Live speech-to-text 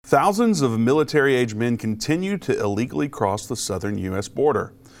Thousands of military-age men continue to illegally cross the southern U.S.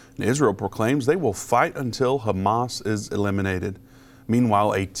 border. And Israel proclaims they will fight until Hamas is eliminated.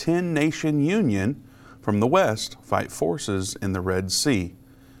 Meanwhile, a 10-nation union from the West fight forces in the Red Sea.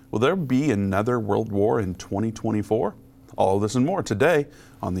 Will there be another world war in 2024? All of this and more today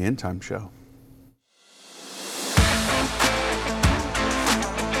on the End Time Show.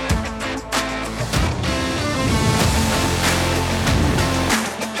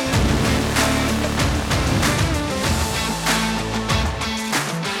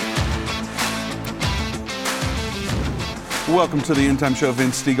 Welcome to the End Time Show.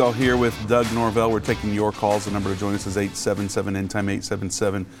 Vince Stegall here with Doug Norvell. We're taking your calls. The number to join us is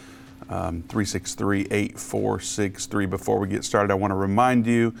 877-END-TIME, 877-363-8463. Before we get started, I want to remind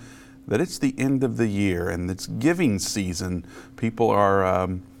you that it's the end of the year and it's giving season. People are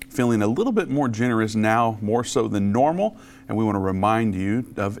feeling a little bit more generous now, more so than normal, and we want to remind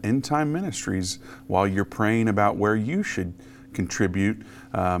you of End Time Ministries while you're praying about where you should contribute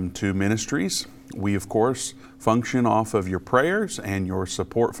to ministries. We, of course, function off of your prayers and your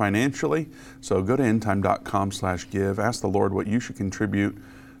support financially. So go to endtime.com/give. Ask the Lord what you should contribute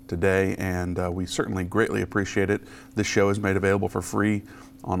today, and we certainly greatly appreciate it. This show is made available for free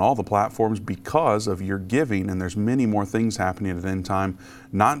on all the platforms because of your giving, and there's many more things happening at End Time,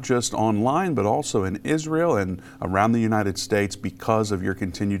 not just online, but also in Israel and around the United States because of your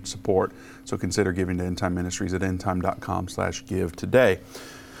continued support. So consider giving to End Time Ministries at endtime.com/give today.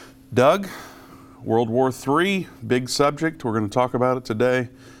 Doug, World War III, big subject. We're going to talk about it today.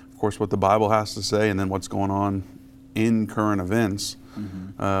 Of course, what the Bible has to say and then what's going on in current events.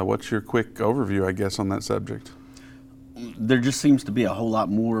 What's your quick overview, I guess, on that subject? There just seems to be a whole lot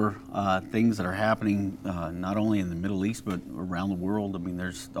more things that are happening, not only in the Middle East, but around the world. I mean,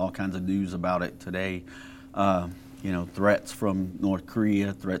 there's all kinds of news about it today. Threats from North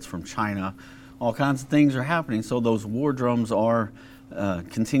Korea, threats from China, all kinds of things are happening. So those war drums are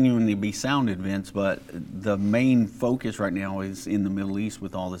continuing to be sounded, Vince, but the main focus right now is in the Middle East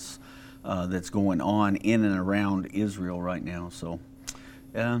with all this that's going on in and around Israel right now. So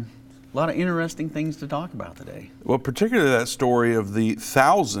a lot of interesting things to talk about today. Well, particularly that story of the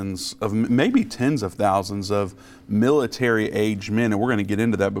thousands of, maybe tens of thousands of military-age men, and we're going to get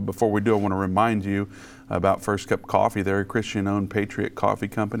into that, but before we do, I want to remind you about First Cup Coffee. They're a Christian-owned Patriot Coffee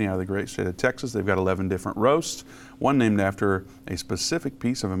Company out of the great state of Texas. They've got 11 different roasts, one named after a specific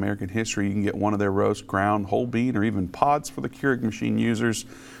piece of American history. You can get one of their roasts ground, whole bean, or even pods for the Keurig machine users.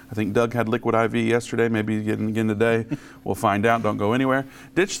 I think Doug had Liquid IV yesterday, maybe getting again today. We'll find out. Don't go anywhere.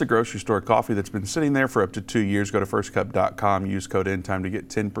 Ditch the grocery store coffee that's been sitting there for up to 2 years. Go to firstcup.com. Use code ENDTIME to get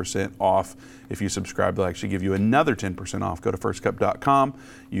 10% off. If you subscribe, they'll actually give you another 10% off. Go to firstcup.com.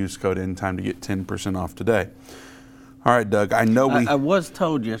 Use code ENDTIME to get 10% off today. All right, Doug, I know I was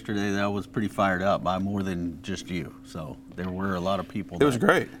told yesterday that I was pretty fired up by more than just you. So there were a lot of people that was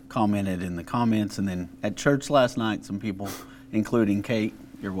great. Commented in the comments. And then at church last night, some people, including Kate,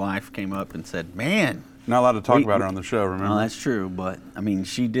 your wife, came up and said, man. Not allowed to talk about her on the show, remember? No, that's true. But, I mean,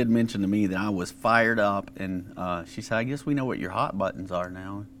 she did mention to me that I was fired up. And she said, I guess we know what your hot buttons are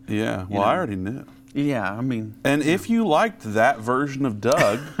now. Yeah, well, I already knew. Yeah, I mean. And if you liked that version of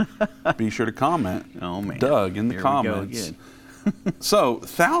Doug, be sure to comment. Oh, man. Doug in the comments. So,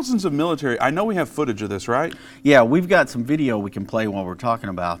 thousands of military, I know we have footage of this, right? Yeah, we've got some video we can play while we're talking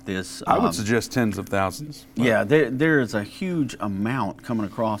about this. I would suggest tens of thousands. Yeah, there is a huge amount coming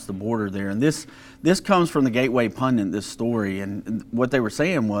across the border there. And this comes from the Gateway Pundit, this story. And what they were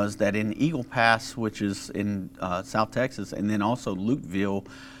saying was that in Eagle Pass, which is in South Texas, and then also Lukeville,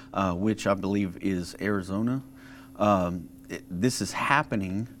 which I believe is Arizona, this is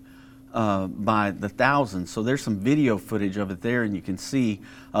happening by the thousands. So there's some video footage of it there, and you can see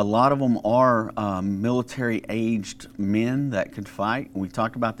a lot of them are military-aged men that could fight. We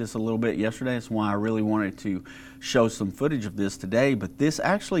talked about this a little bit yesterday. That's why I really wanted to show some footage of this today. But this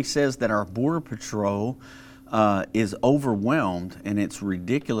actually says that our Border Patrol is overwhelmed, and it's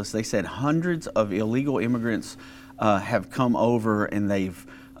ridiculous. They said hundreds of illegal immigrants have come over, and they've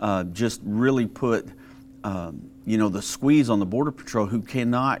just really put the squeeze on the Border Patrol, who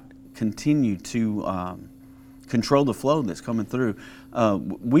cannot continue to control the flow that's coming through.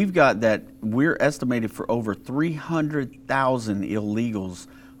 We've got that we're estimated for over 300,000 illegals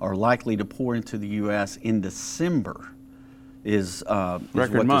are likely to pour into the U.S. in December. Is what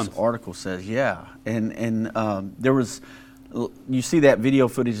month. This article says. Yeah, and there was You see that video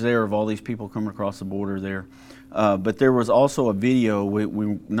footage there of all these people coming across the border there. But there was also a video,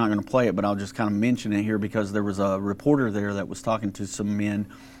 we're not going to play it, but I'll just kind of mention it here because there was a reporter there that was talking to some men,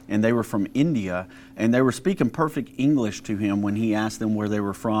 and they were from India, and they were speaking perfect English to him when he asked them where they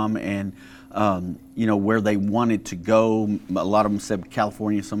were from and where they wanted to go. A lot of them said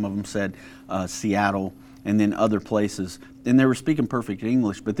California, some of them said Seattle, and then other places. And they were speaking perfect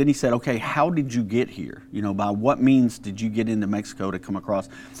English. But then he said, okay, how did you get here? By what means did you get into Mexico to come across?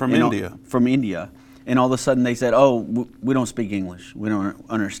 From India. From India. And all of a sudden they said, oh, we don't speak English. We don't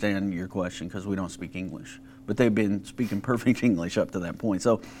understand your question because we don't speak English. But they've been speaking perfect English up to that point.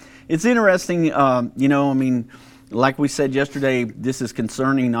 So it's interesting, like we said yesterday, this is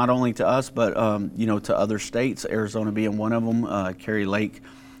concerning not only to us, but, to other states, Arizona being one of them. Carrie Lake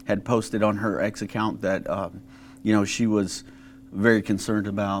had posted on her X account that, she was very concerned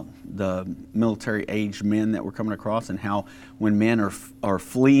about the military-aged men that were coming across and how when men are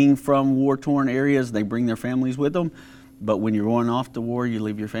fleeing from war-torn areas, they bring their families with them. But when you're going off to war, you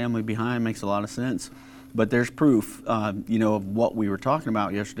leave your family behind. Makes a lot of sense. But there's proof, of what we were talking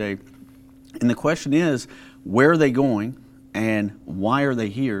about yesterday. And the question is, where are they going and why are they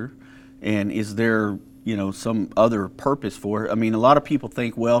here? And is there some other purpose for it? I mean, a lot of people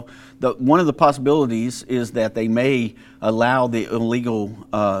think, well, one of the possibilities is that they may allow the illegal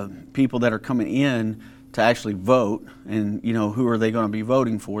people that are coming in to actually vote. And, who are they going to be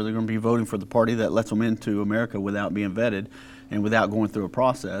voting for? They're going to be voting for the party that lets them into America without being vetted and without going through a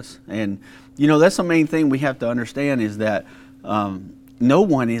process. And, that's the main thing we have to understand is that no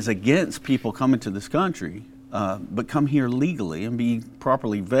one is against people coming to this country. But come here legally and be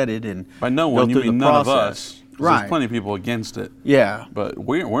properly vetted and by no one you mean none of us. Right. There's plenty of people against it. Yeah. But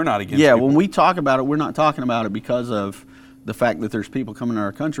we're not against it. Yeah, when we talk about it, we're not talking about it because of the fact that there's people coming to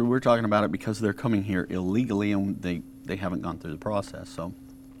our country. We're talking about it because they're coming here illegally and they haven't gone through the process. So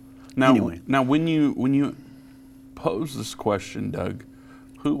anyway. Now when you pose this question, Doug,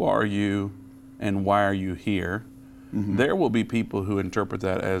 who are you and why are you here? Mm-hmm. There will be people who interpret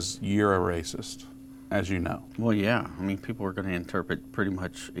that as you're a racist. As you know. Well, yeah. I mean, people are going to interpret pretty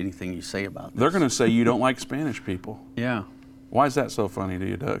much anything you say about this. They're going to say you don't like Spanish people. Yeah. Why is that so funny to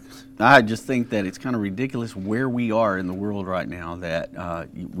you, Doug? I just think that it's kind of ridiculous where we are in the world right now that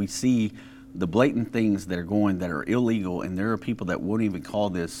we see the blatant things that are illegal, and there are people that won't even call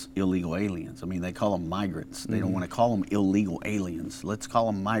this illegal aliens. I mean, they call them migrants. They don't want to call them illegal aliens. Let's call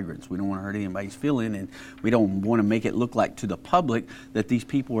them migrants. We don't want to hurt anybody's feeling, and we don't want to make it look like to the public that these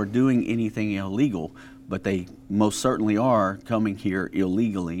people are doing anything illegal, but they most certainly are coming here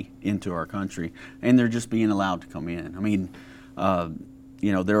illegally into our country, and they're just being allowed to come in. I mean,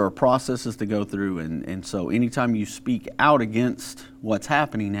 there are processes to go through, and so anytime you speak out against what's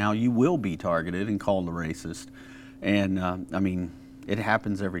happening now, you will be targeted and called a racist. And it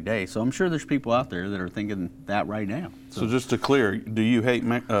happens every day. So I'm sure there's people out there that are thinking that right now. So just to clear, do you hate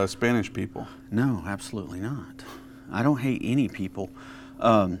Spanish people? No, absolutely not. I don't hate any people.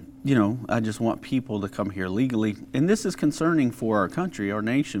 I just want people to come here legally. And this is concerning for our country, our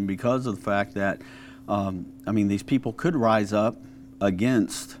nation, because of the fact that, these people could rise up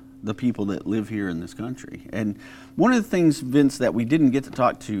against the people that live here in this country. And one of the things, Vince, that we didn't get to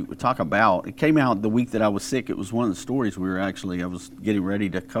talk about, it came out the week that I was sick. It was one of the stories I was getting ready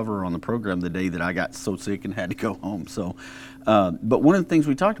to cover on the program the day that I got so sick and had to go home. So, but one of the things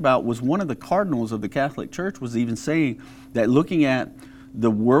we talked about was one of the cardinals of the Catholic Church was even saying that looking at the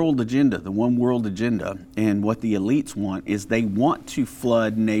world agenda, the one world agenda, and what the elites want is they want to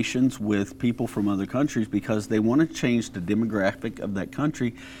flood nations with people from other countries because they want to change the demographic of that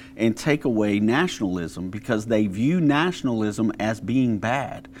country and take away nationalism because they view nationalism as being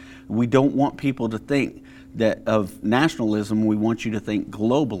bad. We don't want people to think that of nationalism, we want you to think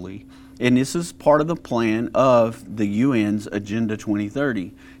globally. And this is part of the plan of the UN's Agenda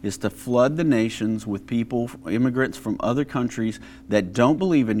 2030, is to flood the nations with people, immigrants from other countries that don't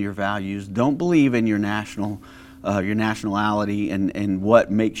believe in your values, don't believe in your nationality and what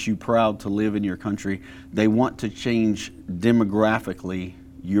makes you proud to live in your country. They want to change demographically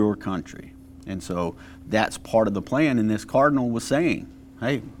your country. And so that's part of the plan. And this cardinal was saying,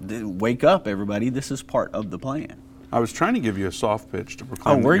 hey, wake up, everybody. This is part of the plan. I was trying to give you a soft pitch to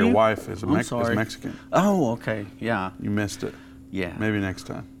proclaim that your wife is Mexican. Oh, okay, yeah. You missed it. Yeah. Maybe next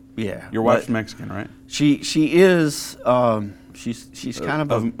time. Yeah. Your wife's Mexican, right? She is. She's kind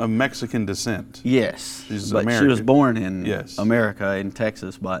of Mexican descent. Yes. She's but American. she was born in America, in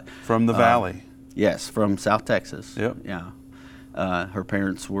Texas, but from the Valley. Yes, from South Texas. Yep. Yeah. Her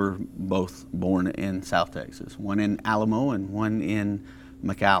parents were both born in South Texas. One in Alamo and one in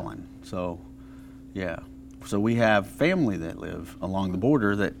McAllen. So, yeah. So we have family that live along the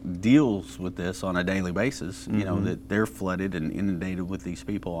border that deals with this on a daily basis, you know, that they're flooded and inundated with these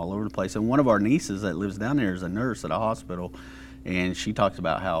people all over the place. And one of our nieces that lives down there is a nurse at a hospital, and she talks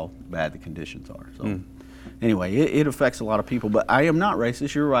about how bad the conditions are. So anyway, it affects a lot of people, but I am not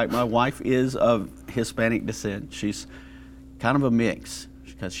racist. You're right. My wife is of Hispanic descent. She's kind of a mix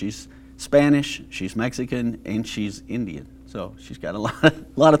because she's Spanish, she's Mexican, and she's Indian. So she's got a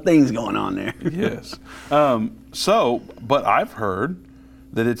lot of things going on there. Yes. But I've heard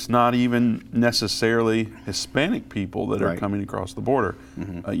that it's not even necessarily Hispanic people that are coming across the border.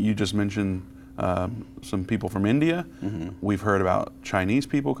 You just mentioned some people from India. We've heard about Chinese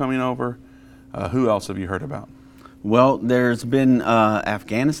people coming over. Who else have you heard about? Well, there's been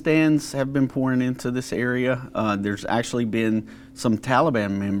Afghanistans have been pouring into this area. There's actually been some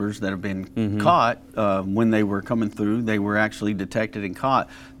Taliban members that have been caught when they were coming through. They were actually detected and caught.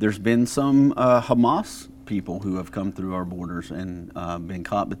 There's been some Hamas people who have come through our borders and been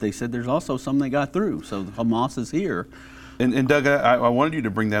caught, but they said there's also some that got through. So Hamas is here. And Doug, I wanted you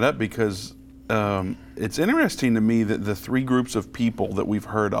to bring that up because it's interesting to me that the three groups of people that we've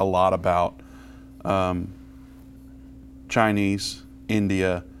heard a lot about, Chinese,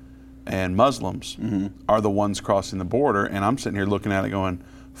 India, and Muslims are the ones crossing the border. And I'm sitting here looking at it going,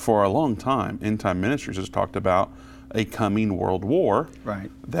 for a long time, End Time Ministries has talked about a coming world war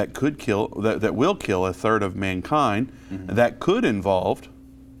that could kill, that will kill a third of mankind, that could involve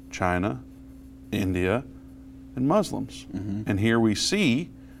China, India, and Muslims. And here we see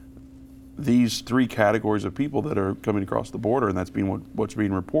these three categories of people that are coming across the border, and that's being what's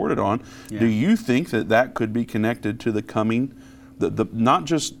being reported on. Do you think that that could be connected to the coming, the not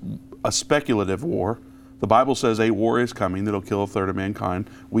just a speculative war? The Bible says a war is coming that'll kill a third of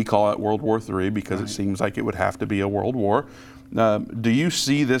mankind. We call it World War III because it seems like it would have to be a world war. Do you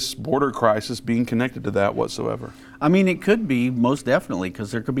see this border crisis being connected to that whatsoever? I mean, it could be, most definitely,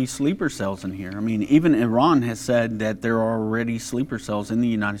 because there could be sleeper cells in here. I mean, even Iran has said that there are already sleeper cells in the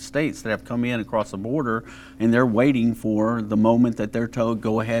United States that have come in across the border, and they're waiting for the moment that they're told,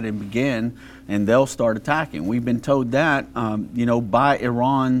 go ahead and begin, and they'll start attacking. We've been told that, you know, by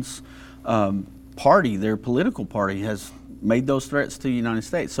Iran's party, their political party has made those threats to the United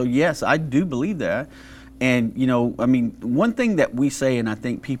States. So yes, I do believe that. And, you know, I mean, one thing that we say, and I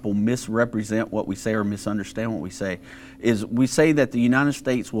think people misrepresent what we say or misunderstand what we say, is we say that the United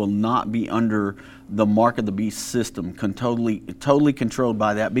States will not be under the mark of the beast system, totally controlled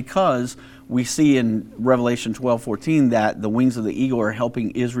by that, because we see in Revelation 12:14 that the wings of the eagle are helping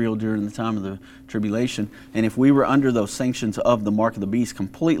Israel during the time of the tribulation. And if we were under those sanctions of the mark of the beast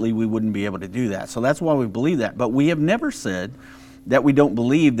completely, we wouldn't be able to do that. So that's why we believe that. But we have never said that we don't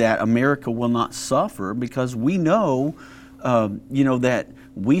believe that America will not suffer, because we know, you know, that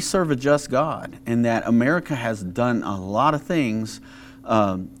we serve a just God, and that America has done a lot of things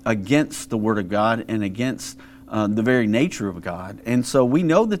against the Word of God and against the very nature of God. And so we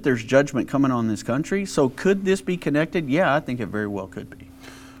know that there's judgment coming on this country. So could this be connected? Yeah, I think it very well could be.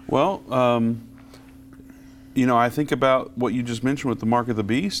 Well, you know, I think about what you just mentioned with the mark of the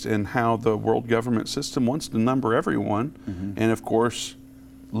beast and how the world government system wants to number everyone. And of course,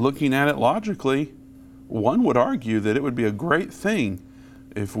 looking at it logically, one would argue that it would be a great thing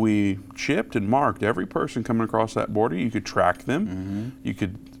if we chipped and marked every person coming across that border. You could track them. You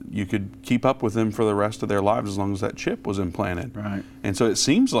could keep up with them for the rest of their lives as long as that chip was implanted. And so it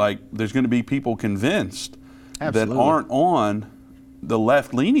seems like there's going to be people convinced that aren't on the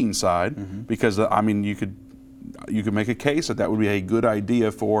left-leaning side, because I mean, you could make a case that would be a good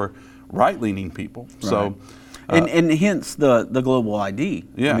idea for right-leaning people. So, and hence the global ID.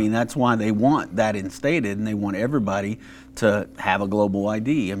 I mean, that's why they want that instated, and they want everybody to have a global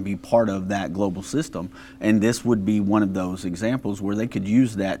ID and be part of that global system. And this would be one of those examples where they could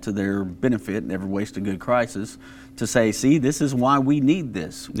use that to their benefit, never waste a good crisis, to say, see, this is why we need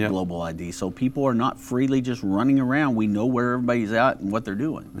this global ID. So people are not freely just running around. We know where everybody's at and what they're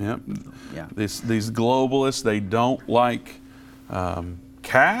doing. These globalists, they don't like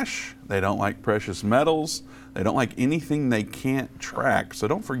cash. They don't like precious metals. They don't like anything they can't track. So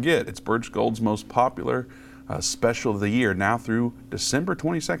don't forget, it's Birch Gold's most popular special of the year, now through December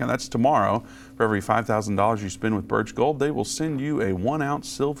 22nd. That's tomorrow. For every $5,000 you spend with Birch Gold, they will send you a 1-ounce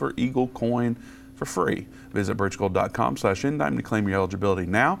silver eagle coin for free. Visit birchgold.com/endtime to claim your eligibility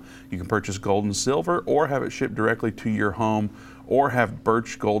now. You can purchase gold and silver, or have it shipped directly to your home, or have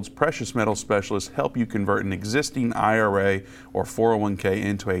Birch Gold's precious metal specialists help you convert an existing IRA or 401k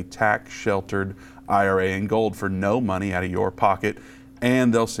into a tax-sheltered IRA in gold for no money out of your pocket.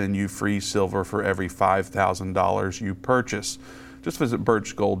 And they'll send you free silver for every $5,000 you purchase. just visit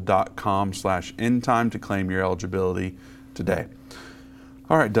birchgold.com/endtime to claim your eligibility today.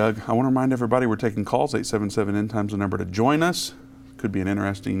 All right, Doug, I want to remind everybody we're taking calls. 877 End Time's the number to join us. Could be an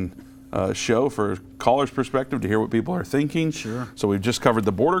interesting show for callers' perspective to hear what people are thinking. Sure. So we've just covered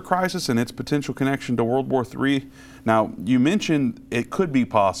the border crisis and its potential connection to World War III. Now, you mentioned it could be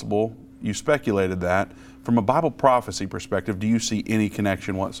possible. You speculated that. From a Bible prophecy perspective, do you see any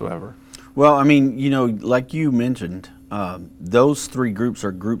connection whatsoever? Well, I mean, like you mentioned, those three groups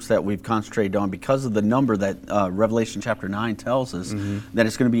are groups that we've concentrated on because of the number that Revelation chapter 9 tells us, that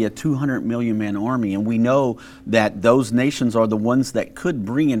it's going to be a 200 million man army. And we know that those nations are the ones that could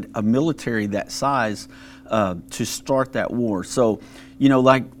bring in a military that size to start that war. So,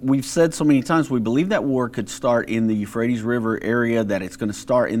 like we've said so many times, we believe that war could start in the Euphrates River area, that it's going to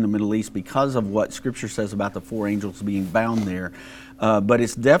start in the Middle East because of what Scripture says about the 4 angels being bound there. But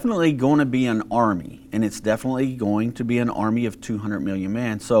it's definitely going to be an army, and it's definitely going to be an army of 200 million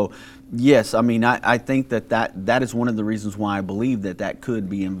men. So, yes, I mean, I think that is one of the reasons why I believe that could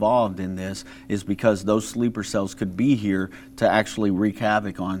be involved in this, is because those sleeper cells could be here to actually wreak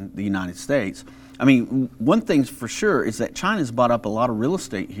havoc on the United States. I mean, one thing's for sure is that China's bought up a lot of real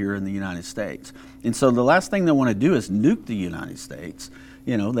estate here in the United States. And so the last thing they want to do is nuke the United States.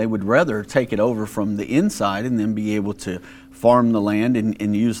 They would rather take it over from the inside and then be able to farm the land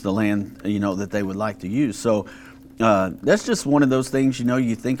and use the land, that they would like to use. So that's just one of those things,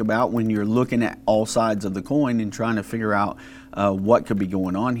 you think about when you're looking at all sides of the coin and trying to figure out what could be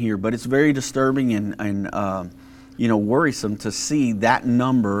going on here. But it's very disturbing and worrisome to see that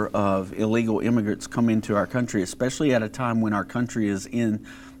number of illegal immigrants come into our country, especially at a time when our country is in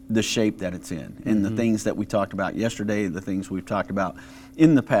the shape that it's in, and the things that we talked about yesterday, the things we've talked about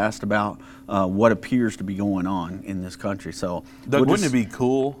in the past about what appears to be going on in this country. So, Doug, wouldn't it be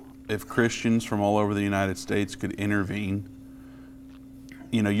cool if Christians from all over the United States could intervene?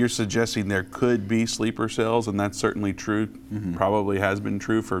 You're suggesting there could be sleeper cells, and that's certainly true, probably has been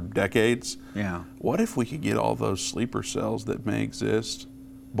true for decades. Yeah. What if we could get all those sleeper cells that may exist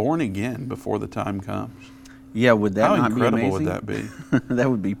born again before the time comes? Yeah, would that not be amazing? How incredible would that be?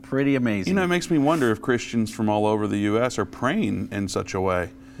 That would be pretty amazing. It makes me wonder if Christians from all over the U.S. are praying in such a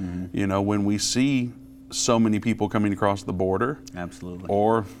way. When we see so many people coming across the border. Absolutely.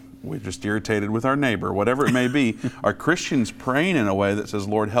 Or we're just irritated with our neighbor, whatever it may be. Are Christians praying in a way that says,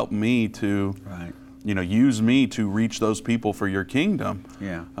 Lord, help me to, use me to reach those people for your kingdom?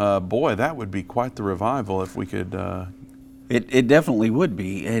 Yeah. Boy, that would be quite the revival if we could. It definitely would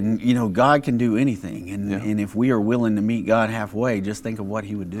be. And, God can do anything. And if we are willing to meet God halfway, just think of what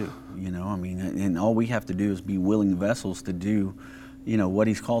He would do. And all we have to do is be willing vessels to do, what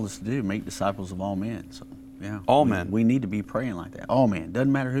He's called us to do, make disciples of all men. So. Yeah, all men. We need to be praying like that. All men.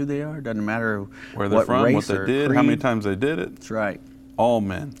 Doesn't matter who they are. Doesn't matter where they're from, race what they did, creed. how many times they did it. That's right. All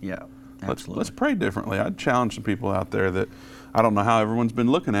men. Yeah, absolutely. Let's pray differently. I'd challenge some people out there that I don't know how everyone's been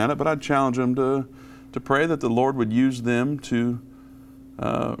looking at it, but I'd challenge them to pray that the Lord would use them to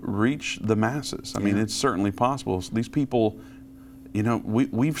reach the masses. I mean, it's certainly possible. These people,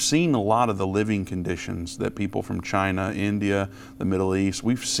 we've seen a lot of the living conditions that people from China, India, the Middle East,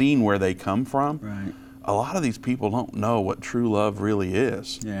 we've seen where they come from. Right. A lot of these people don't know what true love really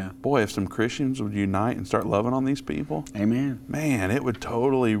is. Yeah. Boy, if some Christians would unite and start loving on these people, amen. Man, it would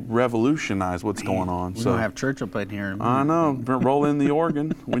totally revolutionize what's going on. We don't have church up in here. I know. Roll in the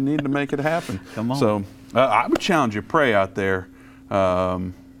organ. We need to make it happen. Come on. So I would challenge you, pray out there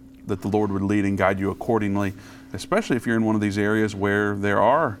that the Lord would lead and guide you accordingly, especially if you're in one of these areas where there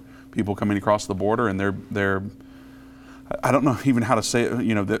are people coming across the border and they're I don't know even how to say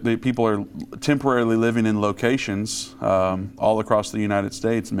it. The people are temporarily living in locations all across the United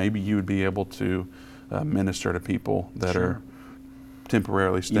States. Maybe you would be able to minister to people that are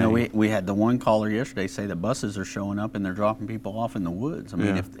temporarily staying. We had the one caller yesterday say that buses are showing up and they're dropping people off in the woods. I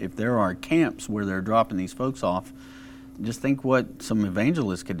mean, if there are camps where they're dropping these folks off, just think what some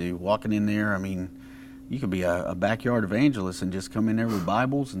evangelists could do. Walking in there, I mean, you could be a backyard evangelist and just come in there with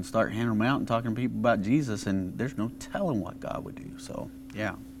Bibles and start handing them out and talking to people about Jesus, and there's no telling what God would do. So,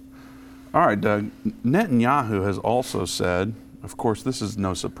 yeah. All right, Doug. Netanyahu has also said, of course, this is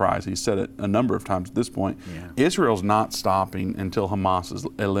no surprise. He said it a number of times at this point. Yeah. Israel's not stopping until Hamas is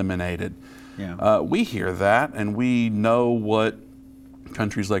eliminated. Yeah. We hear that, and we know what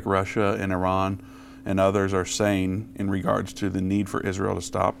countries like Russia and Iran and others are saying in regards to the need for Israel to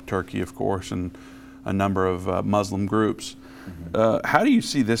stop. Turkey, of course, and a number of Muslim groups. How do you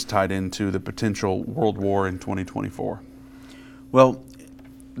see this tied into the potential world war in 2024? Well,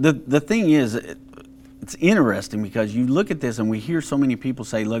 the thing is, it's interesting because you look at this and we hear so many people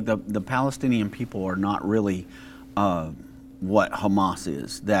say, look, the Palestinian people are not really what Hamas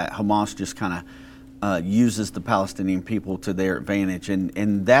is. That Hamas just kind of uses the Palestinian people to their advantage,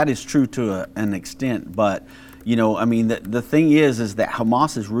 and that is true to an extent. But I mean, the thing is that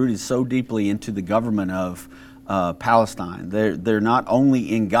Hamas is rooted so deeply into the government of Palestine. They're not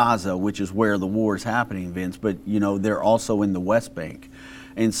only in Gaza, which is where the war is happening, Vince, but they're also in the West Bank,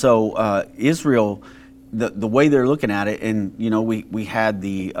 and so Israel, the way they're looking at it, and we had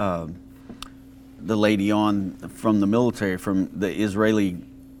the lady on from the military, from the Israeli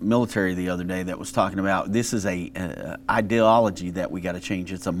military the other day, that was talking about this is a ideology that we got to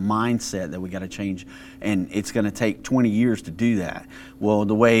change. It's a mindset that we got to change, and it's going to take 20 years to do that. Well,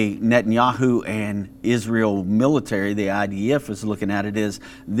 the way Netanyahu and Israel military, the IDF, is looking at it is,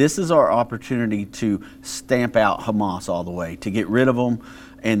 this is our opportunity to stamp out Hamas all the way, to get rid of them,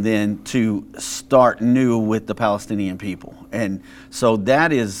 and then to start new with the Palestinian people. And so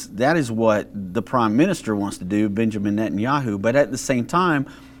that is what the Prime Minister wants to do, Benjamin Netanyahu. But at the same time,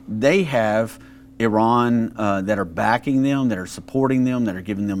 they have Iran that are backing them, that are supporting them, that are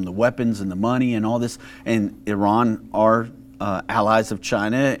giving them the weapons and the money and all this. And Iran are allies of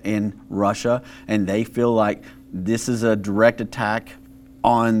China and Russia, and they feel like this is a direct attack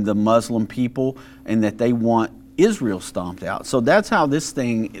on the Muslim people and that they want Israel stomped out. So that's how this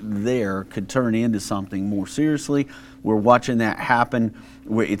thing there could turn into something more seriously. We're watching that happen,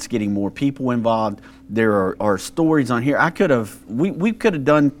 where it's getting more people involved. There are stories on here. We could have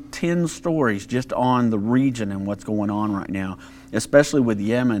done 10 stories just on the region and what's going on right now, especially with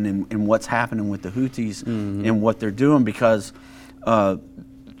Yemen and what's happening with the Houthis and what they're doing, because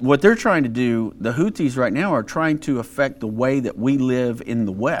what they're trying to do, the Houthis right now are trying to affect the way that we live in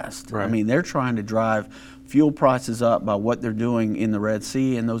the West. Right. I mean, they're trying to drive fuel prices up by what they're doing in the Red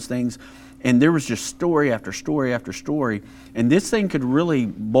Sea and those things. And there was just story after story after story. And this thing could really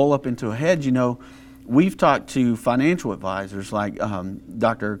boil up into a head. We've talked to financial advisors like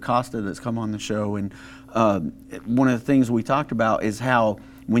Dr. Costa that's come on the show. And one of the things we talked about is how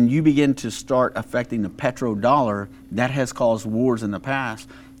when you begin to start affecting the petrodollar, that has caused wars in the past.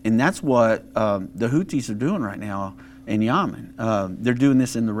 And that's what the Houthis are doing right now in Yemen. They're doing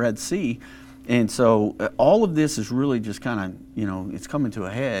this in the Red Sea. And so all of this is really just kind of, it's coming to a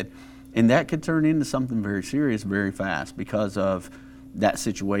head. And that could turn into something very serious very fast because of that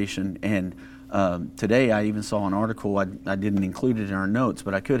situation. And today I even saw an article, I didn't include it in our notes,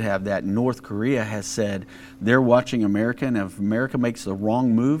 but I could have, that North Korea has said they're watching America, and if America makes the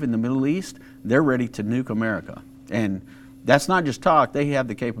wrong move in the Middle East, they're ready to nuke America. And that's not just talk, they have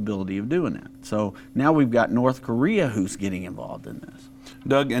the capability of doing that. So now we've got North Korea who's getting involved in this.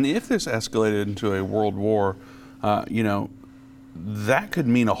 Doug, and if this escalated into a world war, that could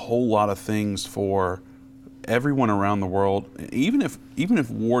mean a whole lot of things for everyone around the world. Even if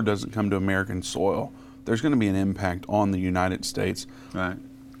war doesn't come to American soil, there's going to be an impact on the United States. Right.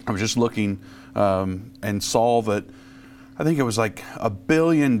 I was just looking and saw that I think it was like $1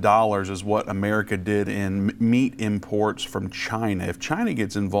 billion is what America did in meat imports from China. If China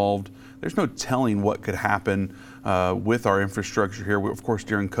gets involved, there's no telling what could happen with our infrastructure here. Of course,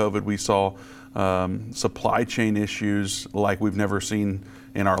 during COVID, we saw supply chain issues like we've never seen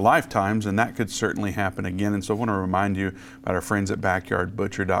in our lifetimes, and that could certainly happen again. And so I want to remind you about our friends at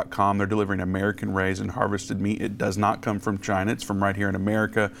BackyardButcher.com. They're delivering American raised and harvested meat. It does not come from China. It's from right here in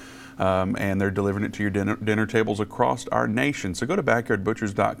America. And they're delivering it to your dinner tables across our nation. So go to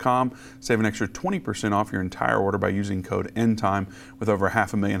BackyardButchers.com, save an extra 20% off your entire order by using code ENDTIME. With over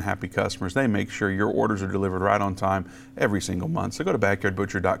 500,000 happy customers, they make sure your orders are delivered right on time every single month. So go to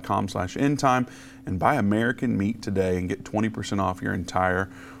BackyardButcher.com/ENDTIME and buy American meat today and get 20% off your entire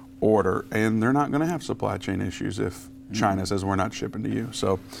order. And they're not going to have supply chain issues if China says we're not shipping to you.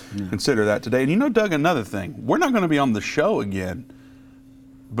 So consider that today. And Doug, another thing, we're not going to be on the show again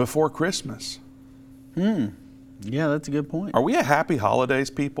before Christmas. Yeah, that's a good point. Are we a happy holidays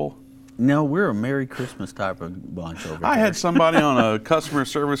people? No, we're a Merry Christmas type of bunch over here. I had somebody on a customer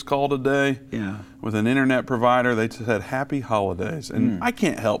service call today with an internet provider. They said happy holidays, and I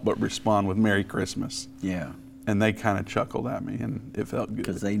can't help but respond with Merry Christmas. Yeah. And they kind of chuckled at me, and it felt good.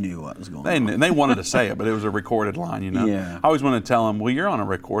 Because they knew what was going on. And they wanted to say it, but it was a recorded line, Yeah. I always want to tell them, well, you're on a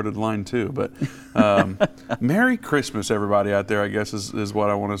recorded line too. But Merry Christmas, everybody out there, I guess, is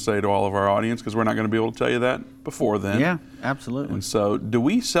what I want to say to all of our audience, because we're not going to be able to tell you that before then. Yeah, absolutely. And so do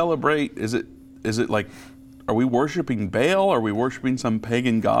we celebrate, is it like, are we worshiping Baal? Are we worshiping some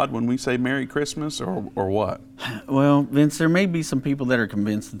pagan god when we say Merry Christmas, or what? Well, Vince, there may be some people that are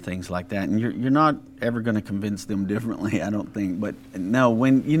convinced of things like that, and you're not ever going to convince them differently, I don't think. But no,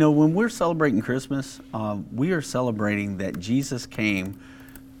 when we're celebrating Christmas, we are celebrating that Jesus came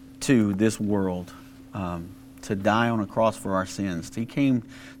to this world to die on a cross for our sins. He came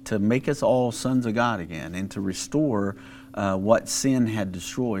to make us all sons of God again and to restore what sin had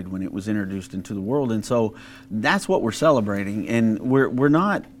destroyed when it was introduced into the world. And so that's what we're celebrating. And we're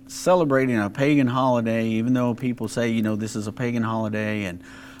not celebrating a pagan holiday, even though people say, this is a pagan holiday. And,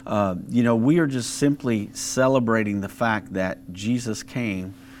 we are just simply celebrating the fact that Jesus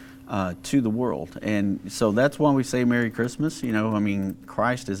came to the world. And so that's why we say Merry Christmas.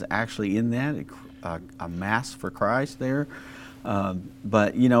 Christ is actually in that, a Mass for Christ there.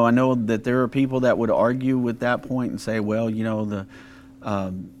 But I know that there are people that would argue with that point and say, well,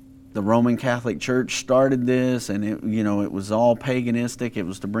 the Roman Catholic Church started this, and it was all paganistic. It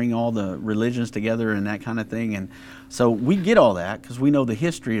was to bring all the religions together and that kind of thing. And so we get all that because we know the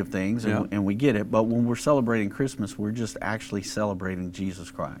history of things, and we get it. But when we're celebrating Christmas, we're just actually celebrating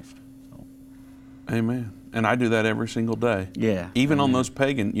Jesus Christ. So. Amen. And I do that every single day. Yeah. Even on those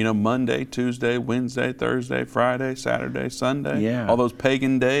pagan, Monday, Tuesday, Wednesday, Thursday, Friday, Saturday, Sunday. Yeah. All those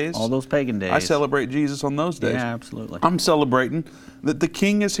pagan days. All those pagan days. I celebrate Jesus on those days. Yeah, absolutely. I'm celebrating that the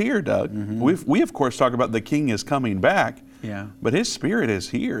King is here, Doug. Mm-hmm. We of course talk about the King is coming back. Yeah. But His Spirit is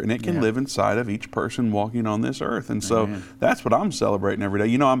here, and it can live inside of each person walking on this earth. And so that's what I'm celebrating every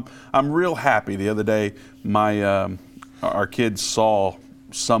day. I'm real happy. The other day, our kids saw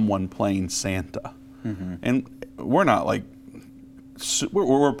someone playing Santa. Mm-hmm. And we're not like,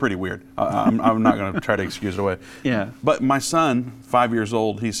 we're pretty weird. I'm not going to try to excuse it away. Yeah. But my son, 5 years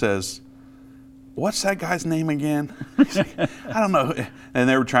old, he says, "What's that guy's name again?" He's like, "I don't know." And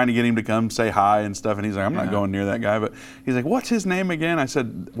they were trying to get him to come say hi and stuff. And he's like, "I'm not going near that guy." But he's like, "What's his name again?" I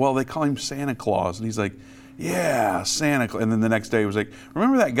said, "Well, they call him Santa Claus." And he's like, "Yeah, Santa Claus." And then the next day he was like,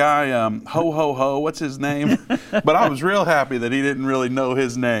 "Remember that guy, ho, ho, ho, what's his name?" But I was real happy that he didn't really know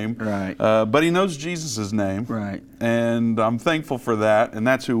his name. Right. But he knows Jesus' name. Right. And I'm thankful for that. And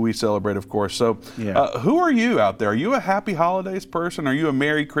that's who we celebrate, of course. So who are you out there? Are you a happy holidays person? Are you a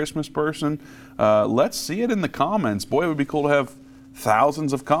Merry Christmas person? Let's see it in the comments. Boy, it would be cool to have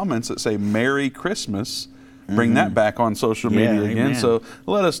thousands of comments that say Merry Christmas. Bring that back on social media again. Amen. So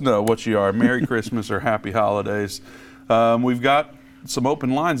let us know what you are, Merry Christmas or Happy Holidays. We've got some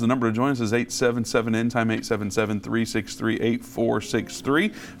open lines. The number to join us is 877-END-TIME,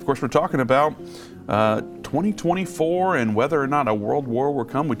 877-363-8463. Of course, we're talking about 2024 and whether or not a world war will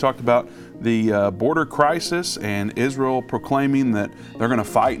come. We talked about the border crisis and Israel proclaiming that they're going to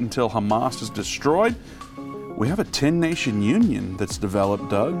fight until Hamas is destroyed. We have a 10-nation union that's developed,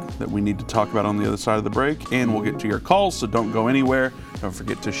 Doug, that we need to talk about on the other side of the break. And we'll get to your calls, so don't go anywhere. Don't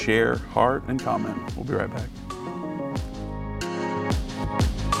forget to share, heart, and comment. We'll be right back.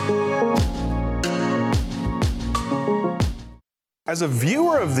 As a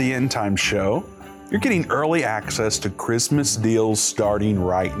viewer of the End Time Show, you're getting early access to Christmas deals starting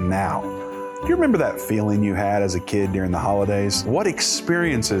right now. Do you remember that feeling you had as a kid during the holidays? What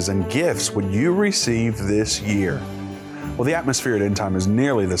experiences and gifts would you receive this year? Well, the atmosphere at End Time is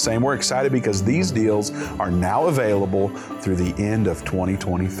nearly the same. We're excited because these deals are now available through the end of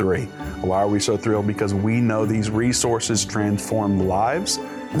 2023. Why are we so thrilled? Because we know these resources transform lives,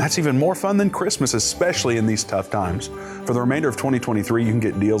 and that's even more fun than Christmas, especially in these tough times. For the remainder of 2023, you can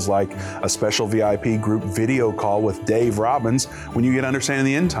get deals like a special VIP group video call with Dave Robbins when you get Understanding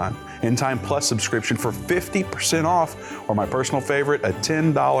the End Time. End Time Plus subscription for 50% off, or my personal favorite, a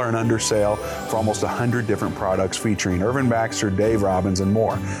 $10 and under sale for almost 100 different products featuring Irvin Baxter, Dave Robbins, and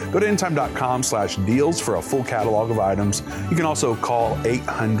more. Go to endtime.com/deals for a full catalog of items. You can also call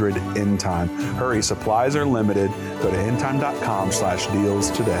 800-END-TIME. Hurry, supplies are limited. Go to endtime.com/deals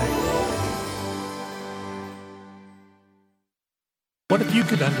today. What if you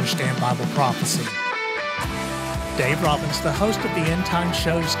could understand Bible prophecy? Dave Robbins, the host of the End Time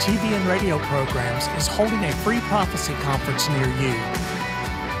Show's TV and radio programs, is holding a free prophecy conference near you.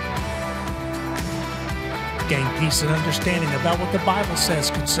 Gain peace and understanding about what the Bible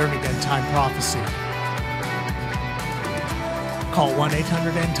says concerning end time prophecy. Call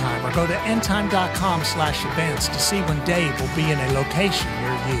 1-800-END-TIME or go to endtime.com/events to see when Dave will be in a location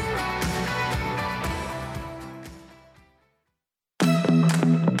near you.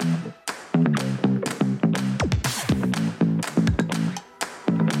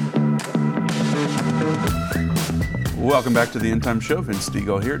 Welcome back to the End Time Show. Vince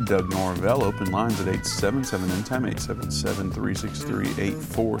Stegall here, Doug Norvell. Open lines at 877-END-TIME,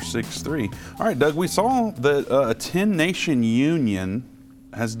 877-363-8463. All right, Doug, we saw that a 10-nation union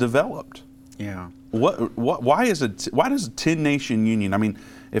has developed. Yeah. Why does a 10-nation union, I mean,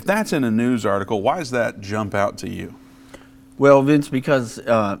 if that's in a news article, why does that jump out to you? Well, Vince, because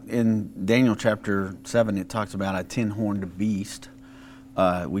in Daniel chapter 7, it talks about a 10-horned beast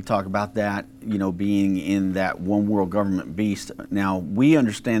We talk about that, being in that one world government beast. Now, we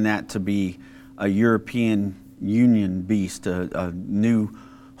understand that to be a European Union beast, a new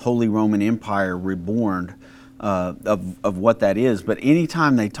Holy Roman Empire reborn of what that is. But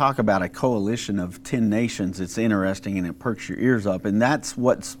anytime they talk about a coalition of 10 nations, it's interesting and it perks your ears up. And that's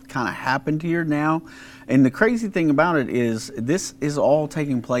what's kind of happened here now. And the crazy thing about it is this is all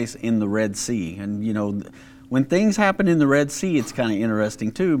taking place in the Red Sea. And, when things happen in the Red Sea, it's kind of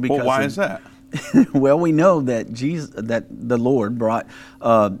interesting too. Because well, why is that? Well, we know that that the Lord brought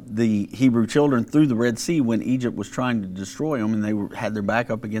the Hebrew children through the Red Sea when Egypt was trying to destroy them, and they had their back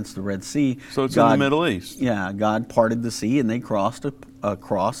up against the Red Sea. So it's in the Middle East. Yeah, God parted the sea, and they crossed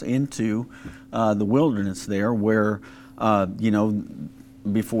across into the wilderness there, where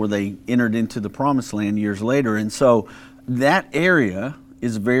before they entered into the Promised Land years later. And so that area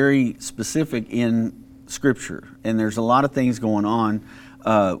is very specific in Scripture, and there's a lot of things going on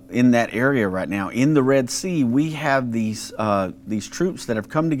in that area right now. In the Red Sea, we have these troops that have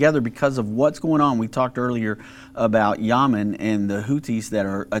come together because of what's going on. We talked earlier about Yemen and the Houthis that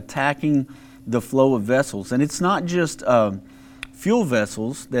are attacking the flow of vessels, and it's not just fuel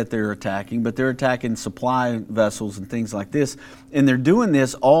vessels that they're attacking, but they're attacking supply vessels and things like this. And they're doing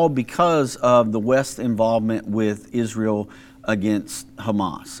this all because of the West's involvement with Israel against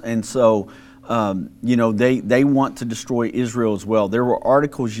Hamas. And so they want to destroy Israel as well. There were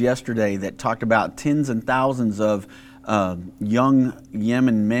articles yesterday that talked about tens and thousands of young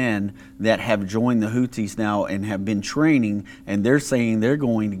Yemen men that have joined the Houthis now and have been training, and they're saying they're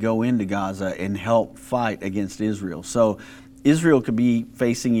going to go into Gaza and help fight against Israel. So Israel could be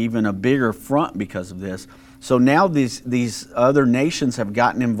facing even a bigger front because of this. So now these other nations have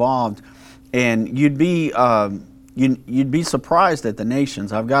gotten involved, and you'd be surprised at the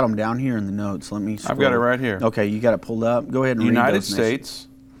nations. I've got them down here in the notes. Let me scroll. I've got it right here. Okay, you got it pulled up. Go ahead and read United those nations. States,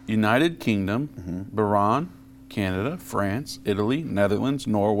 United Kingdom, Bahrain, Canada, France, Italy, Netherlands,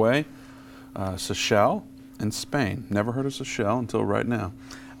 Norway, Seychelles, and Spain. Never heard of Seychelles until right now.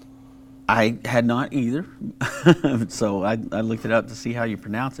 I had not either, so I looked it up to see how you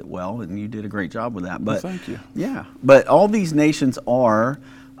pronounce it well, and you did a great job with that. But well, thank you. Yeah, but all these nations are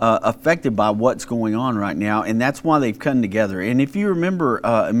affected by what's going on right now, and that's why they've come together. And if you remember,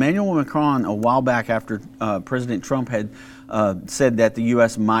 Emmanuel Macron, a while back after President Trump had said that the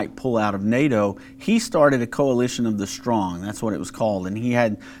U.S. might pull out of NATO, he started a coalition of the strong. That's what it was called. And he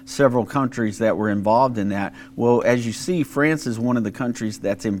had several countries that were involved in that. Well, as you see, France is one of the countries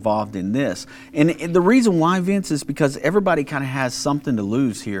that's involved in this. And the reason why, Vince, is because everybody kind of has something to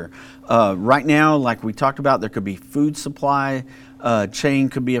lose here. Right now, like we talked about, there could be food supply chain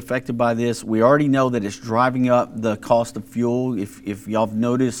could be affected by this. We already know that it's driving up the cost of fuel. If y'all have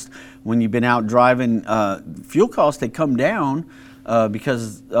noticed when you've been out driving, fuel costs had come down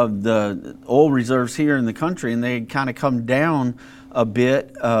because of the oil reserves here in the country, and they kind of come down a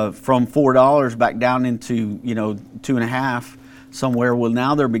bit from $4 back down into $2.50 somewhere. Well,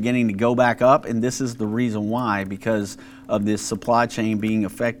 now they're beginning to go back up, and this is the reason why, because of this supply chain being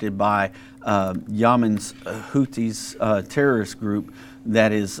affected by Yemen's Houthis terrorist group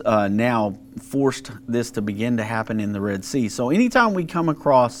that is now forced this to begin to happen in the Red Sea. So anytime we come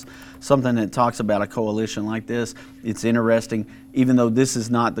across something that talks about a coalition like this, it's interesting, even though this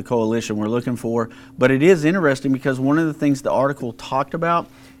is not the coalition we're looking for. But it is interesting because one of the things the article talked about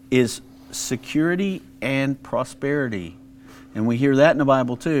is security and prosperity. And we hear that in the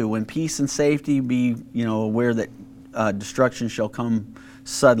Bible too. When peace and safety, be aware that destruction shall come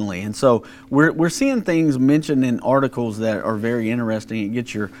suddenly. And so we're seeing things mentioned in articles that are very interesting. It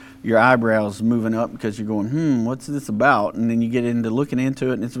gets your eyebrows moving up because you're going, what's this about? And then you get into looking into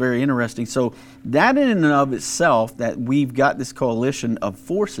it, and it's very interesting. So that in and of itself, that we've got this coalition of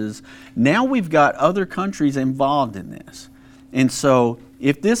forces, now we've got other countries involved in this. And so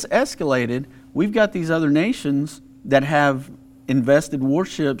if this escalated, we've got these other nations that have invested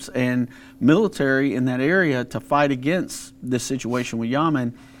warships and military in that area to fight against this situation with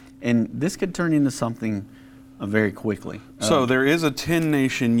Yemen, and this could turn into something very quickly. So there is a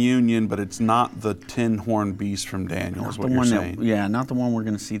 10-nation union, but it's not the 10-horned beast from Daniel, is what you're saying. Not the one we're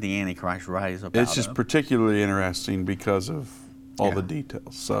going to see the Antichrist rise up. It's just particularly interesting because of all the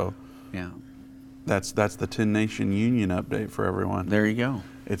details. So that's the 10-nation union update for everyone. There you go.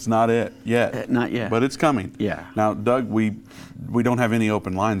 It's not it yet. Not yet. But it's coming. Yeah. Now, Doug, we don't have any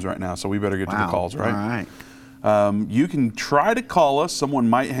open lines right now, so we better get to the calls, right? All right. You can try to call us. Someone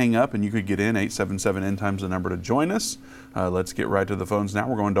might hang up, and you could get in. 877-END times the number to join us. Let's get right to the phones now.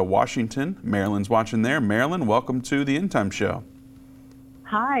 We're going to Washington. Marilyn's watching there. Marilyn, welcome to the End Time Show.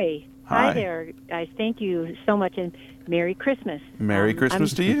 Hi. Hi. Hi there, guys. Thank you so much, and Merry Christmas. Merry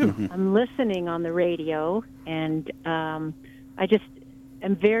Christmas to you. I'm listening on the radio, and I just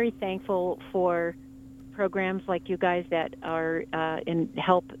am very thankful for programs like you guys that are in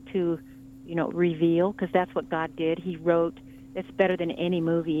help to, reveal, because that's what God did. He wrote. It's better than any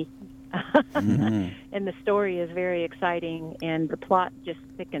movie. And the story is very exciting, and the plot just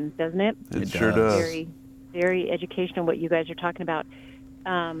thickens, doesn't it? It sure does. Very, very educational, what you guys are talking about.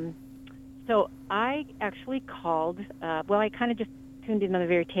 So I actually called, I kind of just tuned in on the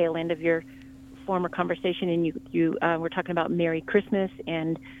very tail end of your former conversation, and you were talking about Merry Christmas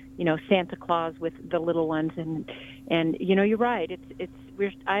and, Santa Claus with the little ones. And you're right.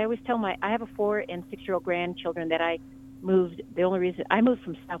 I always tell I have a 4- and 6-year-old grandchildren that I moved. The only reason I moved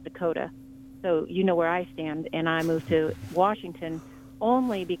from South Dakota, so you know where I stand, and I moved to Washington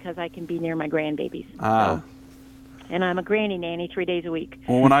only because I can be near my grandbabies. So, and I'm a granny nanny 3 days a week.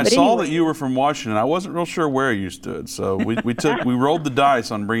 Well, when I saw anyway, that you were from Washington, I wasn't real sure where you stood, so we rolled the dice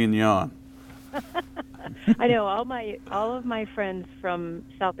on bringing you on. I know all of my friends from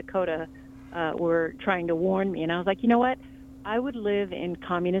South Dakota were trying to warn me, and I was like, you know what? I would live in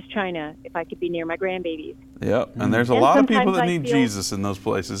communist China if I could be near my grandbabies. Yep, and there's a lot of people that need Jesus in those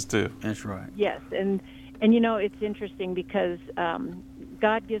places too. That's right. Yes, and it's interesting because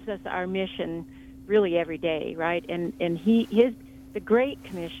God gives us our mission really every day, right? And the Great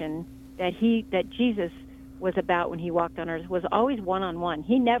Commission that Jesus was about when he walked on earth was always one-on-one.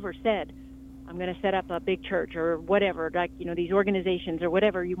 He never said, I'm going to set up a big church or whatever, like these organizations or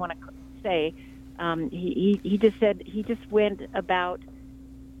whatever you want to say. He just went about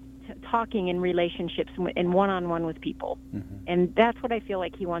talking in relationships and one-on-one with people. And that's what I feel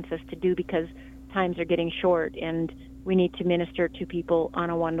like he wants us to do, because times are getting short and we need to minister to people on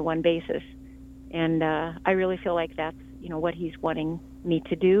a one-to-one basis. And I really feel like that's what he's wanting me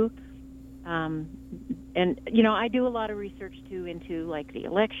to do. And I do a lot of research too into like the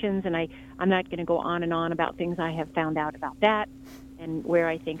elections, and I'm not going to go on and on about things I have found out about that and where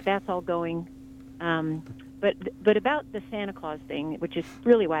I think that's all going. But about the Santa Claus thing, which is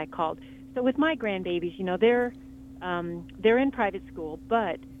really why I called. So with my grandbabies, they're in private school,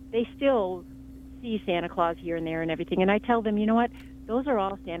 but they still see Santa Claus here and there and everything. And I tell them, you know what? Those are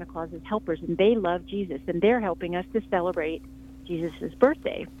all Santa Claus's helpers, and they love Jesus, and they're helping us to celebrate Jesus'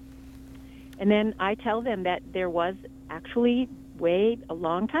 birthday. And then I tell them that there was actually a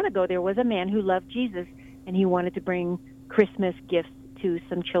long time ago, there was a man who loved Jesus, and he wanted to bring Christmas gifts to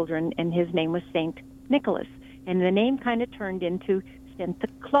some children, and his name was Saint Nicholas. And the name kind of turned into Santa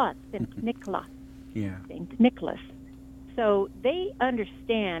Claus, Saint Nicholas. Yeah. Saint Nicholas. So they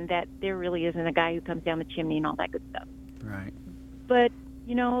understand that there really isn't a guy who comes down the chimney and all that good stuff. Right. But,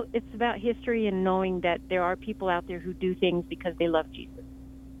 it's about history and knowing that there are people out there who do things because they love Jesus.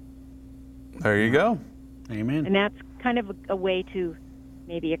 There you go. Amen. And that's kind of a way to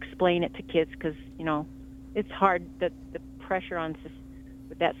maybe explain it to kids, because, it's hard, the pressure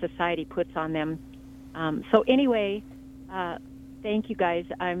that society puts on them. So anyway, thank you guys.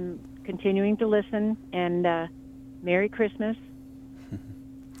 I'm continuing to listen, and Merry Christmas.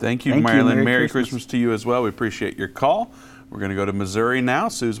 Thank you, Marilyn. Merry Christmas to you as well. We appreciate your call. We're going to go to Missouri now.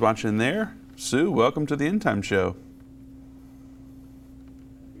 Sue's watching there. Sue, welcome to the End Time Show.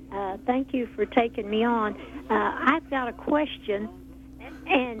 Thank you for taking me on. I've got a question.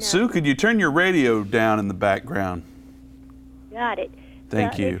 And Sue, could you turn your radio down in the background? Got it.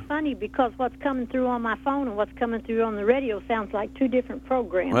 Thank you. It's funny because what's coming through on my phone and what's coming through on the radio sounds like two different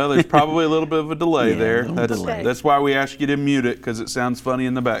programs. Well, there's probably a little bit of a delay there. Delay. That's why we ask you to mute it, because it sounds funny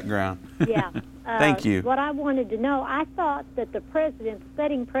in the background. Yeah. Thank you. What I wanted to know, I thought that the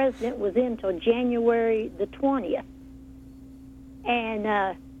sitting president was in until January the 20th.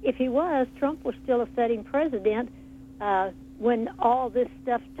 And if he was, Trump was still a sitting president when all this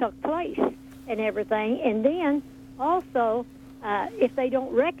stuff took place and everything. And then also, if they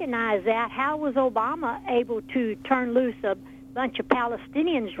don't recognize that, how was Obama able to turn loose a bunch of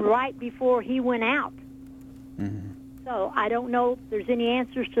Palestinians right before he went out? Mm-hmm. So I don't know if there's any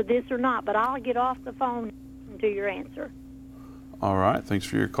answers to this or not, but I'll get off the phone and listen to your answer. All right. Thanks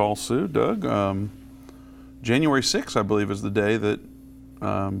for your call, Sue. Doug, January 6th, I believe, is the day that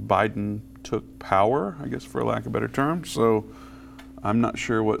Biden took power, I guess, for lack of a better term. So I'm not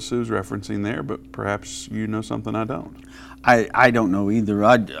sure what Sue's referencing there, but perhaps you know something I don't. I don't know either.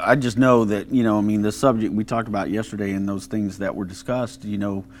 I just know that, the subject we talked about yesterday and those things that were discussed,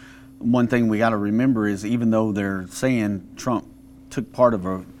 one thing we got to remember is even though they're saying Trump took part of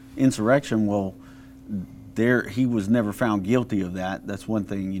an insurrection, well, he was never found guilty of that. That's one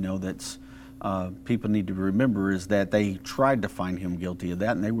thing, people need to remember is that they tried to find him guilty of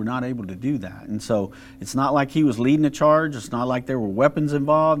that, and they were not able to do that. And so it's not like he was leading a charge. It's not like there were weapons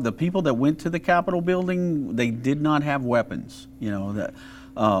involved. The people that went to the Capitol building, they did not have weapons. The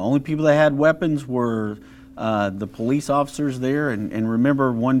only people that had weapons were the police officers there. And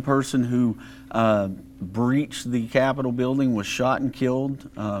remember, one person who breached the Capitol building was shot and killed.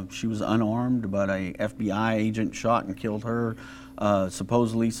 She was unarmed, but a FBI agent shot and killed her,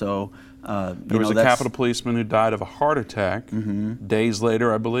 supposedly. So there was a Capitol policeman who died of a heart attack days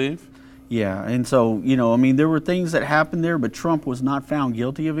later, I believe. Yeah, and so, there were things that happened there, but Trump was not found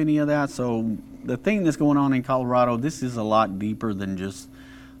guilty of any of that. So the thing that's going on in Colorado, this is a lot deeper than just,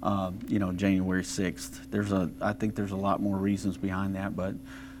 January 6th. I think there's a lot more reasons behind that, but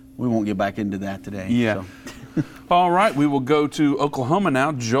we won't get back into that today. Yeah. So. All right, we will go to Oklahoma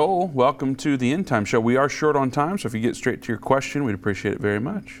now. Joel, welcome to the End Time Show. We are short on time, so if you get straight to your question, we'd appreciate it very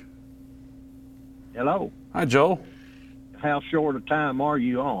much. Hello. Hi, Joel. How short a time are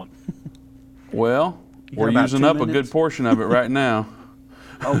you on? Well, we're using up a good portion of it right now.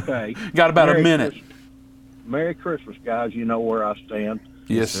 Okay. Got about a minute. Merry Christmas, guys. You know where I stand.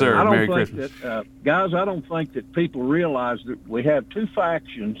 Yes, sir. Merry Christmas. Guys, I don't think that people realize that we have two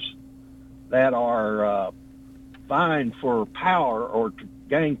factions that are vying for power or to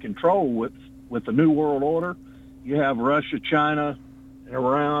gain control with the New World Order. You have Russia, China, and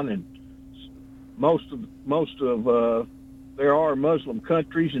Iran, and most of there are Muslim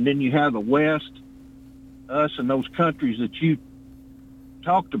countries, and then you have the West, us, and those countries that you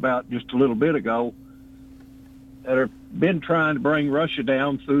talked about just a little bit ago that have been trying to bring Russia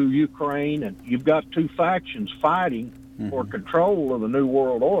down through Ukraine, and you've got two factions fighting for control of the New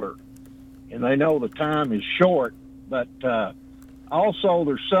World Order, and they know the time is short. But also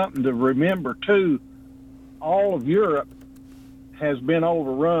there's something to remember too. All of Europe has been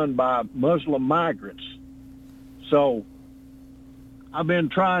overrun by Muslim migrants. So I've been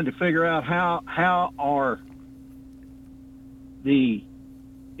trying to figure out how are the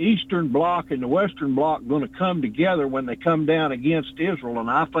Eastern Bloc and the Western Bloc going to come together when they come down against Israel, and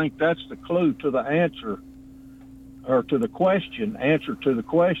I think that's the clue to the answer, or to the question. Answer to the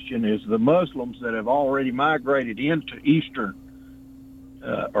question is the Muslims that have already migrated into Eastern,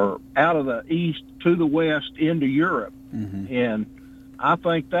 or out of the East to the West into Europe. And I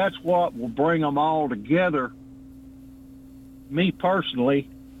think that's what will bring them all together, me personally,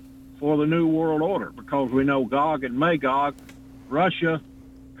 for the New World Order, because we know Gog and Magog, Russia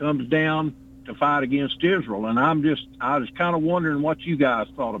comes down to fight against Israel. And I was kind of wondering what you guys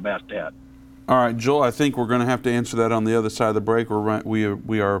thought about that. All right, Joel, I think we're going to have to answer that on the other side of the break.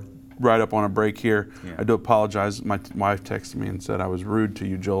 We are right up on a break here. Yeah. I do apologize. My wife texted me and said I was rude to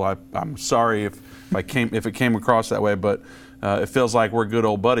you, Joel. I'm sorry if it came across that way, but it feels like we're good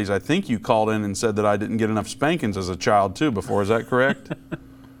old buddies. I think you called in and said that I didn't get enough spankings as a child too before. Is that correct?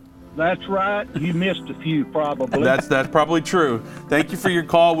 That's right. You missed a few, probably. That's probably true. Thank you for your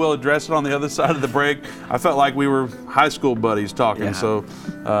call. We'll address it on the other side of the break. I felt like we were high school buddies talking, so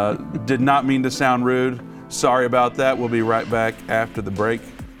did not mean to sound rude. Sorry about that. We'll be right back after the break.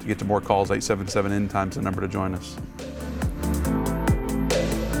 To get to more calls, 877 End Time's the number to join us.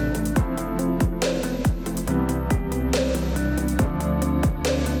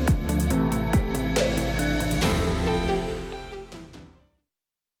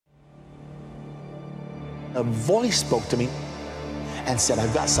 A voice spoke to me and said,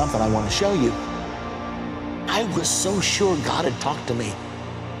 I've got something I want to show you. I was so sure God had talked to me.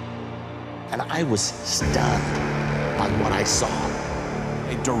 And I was stunned by what I saw.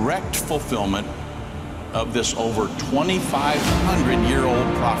 A direct fulfillment of this over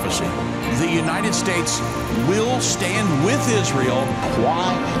 2,500-year-old prophecy. The United States will stand with Israel.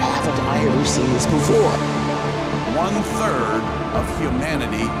 Why haven't I ever seen this before? 1/3 of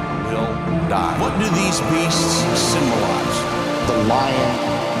humanity will die. What do these beasts symbolize? The lion,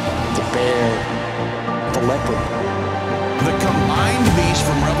 the bear, the leopard. The combined beast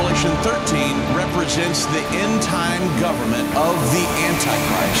from Revelation 13 represents the end-time government of the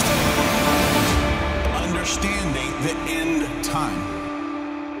Antichrist. Understanding the end time.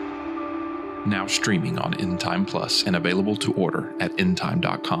 Now streaming on Endtime Plus and available to order at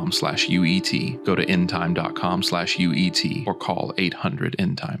endtime.com/UET. Go to endtime.com/UET or call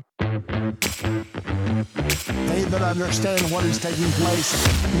 800-ENDTIME. They that understand what is taking place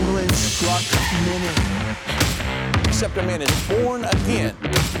will instruct many. Except a man is born again,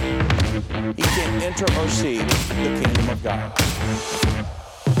 he can't enter or see the kingdom of God.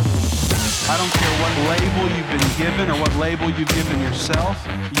 I don't care what label you've been given or what label you've given yourself.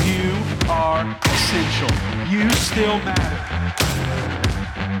 You are essential. You still matter.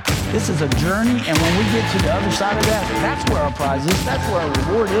 This is a journey, and when we get to the other side of that, that's where our prize is. That's where our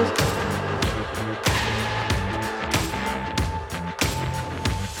reward is.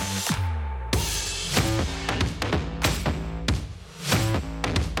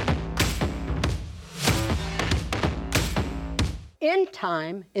 End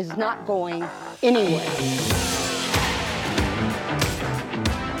time is not going anywhere.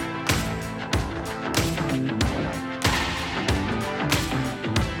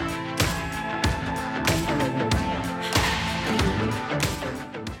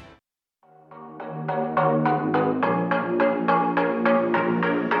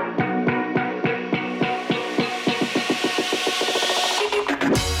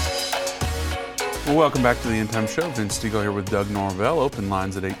 Welcome back to the End Time Show. Vince Stegall here with Doug Norvell. Open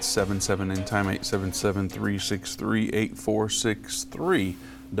lines at 877-END-TIME, 877-363-8463.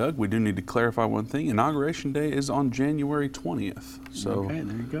 Doug, we do need to clarify one thing. Inauguration Day is on January 20th. So, okay,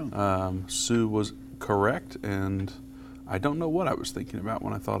 there you go. Sue was correct, and I don't know what I was thinking about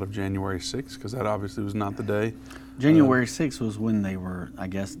when I thought of January 6th, because that obviously was not the day. January 6th was when they were, I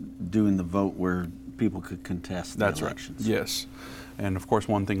guess, doing the vote where people could contest the elections. Right. Yes. And, of course,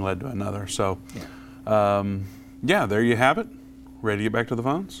 one thing led to another. So, yeah, there you have it. Ready to get back to the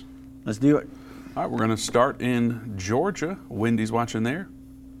phones? Let's do it. All right, we're going to start in Georgia. Wendy's watching there.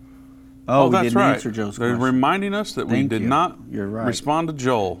 Oh, we that's didn't right. answer Joe's They're question. reminding us that we did not respond to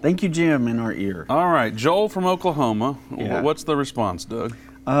Joel. Thank you, Jim, in our ear. All right, Joel from Oklahoma. Yeah. What's the response, Doug?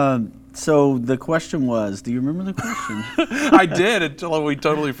 So the question was, do you remember the question? I did until we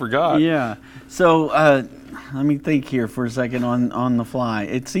totally forgot. Yeah. So let me think here for a second on the fly.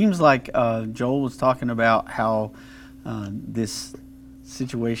 It seems like Joel was talking about how this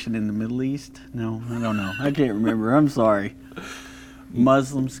situation in the Middle East. No, I don't know. I can't remember. I'm sorry.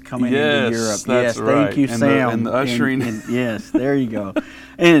 Muslims coming into Europe. That's yes, right. Thank you, Sam. And the ushering. And yes, there you go.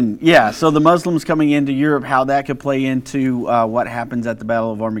 And yeah, so the Muslims coming into Europe, how that could play into what happens at the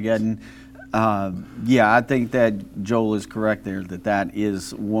Battle of Armageddon. Yeah, I think that Joel is correct there, that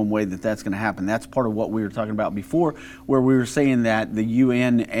is one way that's going to happen. That's part of what we were talking about before, where we were saying that the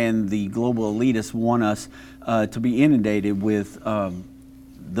UN and the global elitists want us to be inundated with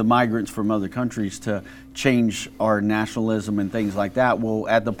the migrants from other countries to change our nationalism and things like that. Well,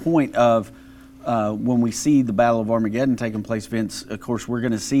 at the point of when we see the Battle of Armageddon taking place, Vince, of course, we're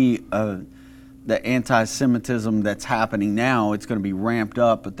going to see the anti-Semitism that's happening now. It's going to be ramped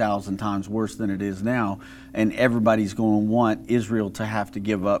up 1,000 times worse than it is now, and everybody's going to want Israel to have to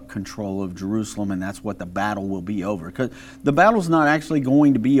give up control of Jerusalem, and that's what the battle will be over. Because the battle's not actually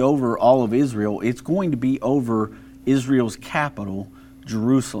going to be over all of Israel. It's going to be over Israel's capital,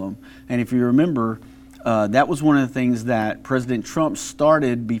 Jerusalem. And if you remember, that was one of the things that President Trump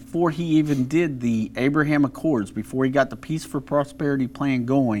started before he even did the Abraham Accords, before he got the Peace for Prosperity plan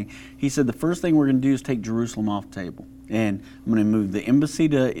going. He said the first thing we're going to do is take Jerusalem off the table. And I'm going to move the embassy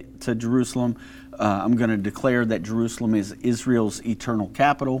to Jerusalem. I'm going to declare that Jerusalem is Israel's eternal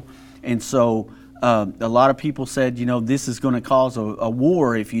capital. And so a lot of people said, this is going to cause a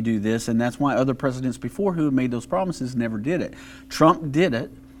war if you do this. And that's why other presidents before who made those promises never did it. Trump did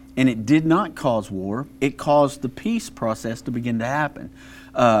it. And it did not cause war. It caused the peace process to begin to happen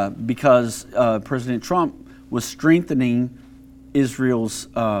because President Trump was strengthening Israel's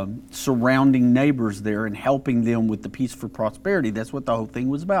surrounding neighbors there and helping them with the Peace for Prosperity. That's what the whole thing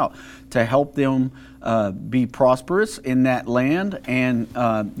was about, to help them be prosperous in that land, and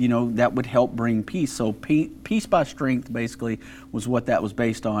that would help bring peace. So peace by strength basically was what that was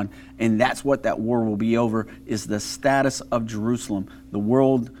based on, and that's what that war will be over, is the status of Jerusalem. The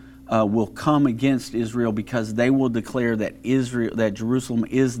world will come against Israel because they will declare that Jerusalem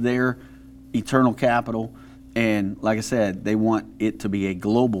is their eternal capital. And like I said, they want it to be a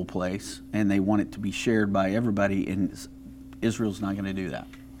global place, and they want it to be shared by everybody, and Israel's not going to do that.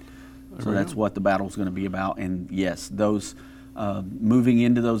 So that's what the battle's going to be about. And yes, those moving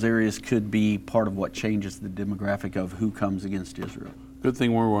into those areas could be part of what changes the demographic of who comes against Israel. Good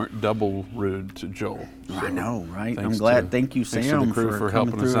thing we weren't double rude to Joel. So I know, right? I'm glad. Thank you, Sam, thanks to the crew for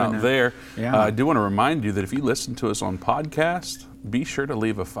helping us out there. Yeah. I do want to remind you that if you listen to us on podcast, be sure to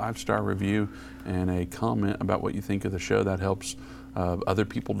leave a 5-star review and a comment about what you think of the show. That helps other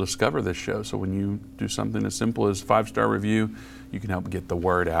people discover this show. So when you do something as simple as 5-star review, you can help get the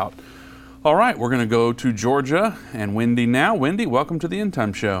word out. All right, we're going to go to Georgia and Wendy now. Wendy, welcome to the End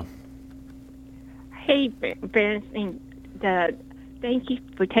Time Show. Hey, Vince, and thank you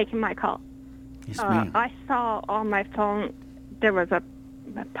for taking my call. Yes, ma'am. I saw on my phone there was a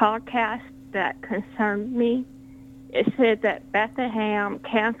podcast that concerned me. It said that Bethlehem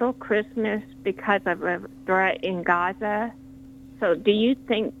canceled Christmas because of a threat in Gaza. So do you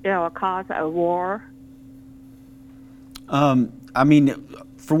think it will cause a war? I mean,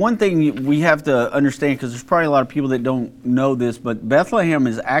 for one thing, we have to understand, because there's probably a lot of people that don't know this, but Bethlehem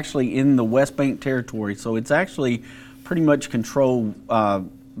is actually in the West Bank territory, so it's actually pretty much controlled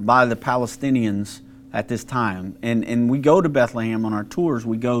by the Palestinians at this time. And we go to Bethlehem on our tours.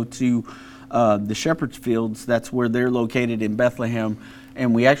 We go to the Shepherd's Fields. That's where they're located in Bethlehem.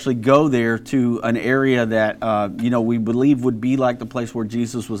 And we actually go there to an area that, we believe would be like the place where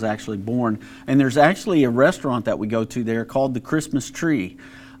Jesus was actually born. And there's actually a restaurant that we go to there called the Christmas Tree.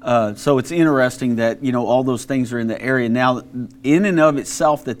 So it's interesting that, all those things are in the area. Now, in and of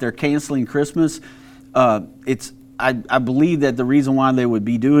itself, that they're canceling Christmas, I believe that the reason why they would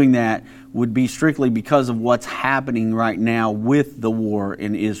be doing that would be strictly because of what's happening right now with the war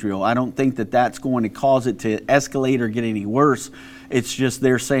in Israel. I don't think that that's going to cause it to escalate or get any worse. It's just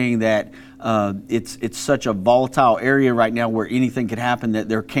they're saying that it's such a volatile area right now where anything could happen, that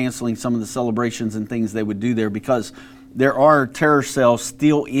they're canceling some of the celebrations and things they would do there, because there are terror cells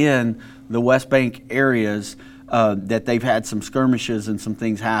still in the West Bank areas that they've had some skirmishes and some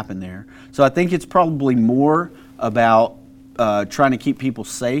things happen there. So I think it's probably more about trying to keep people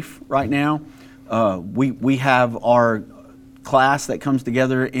safe right now. We have our class that comes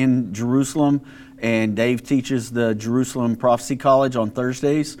together in Jerusalem, and Dave teaches the Jerusalem Prophecy College on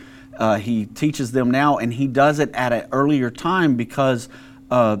Thursdays. He teaches them now, and he does it at an earlier time because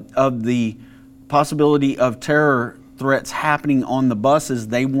of the possibility of terror threats happening on the buses.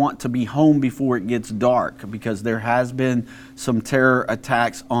 They want to be home before it gets dark, because there has been some terror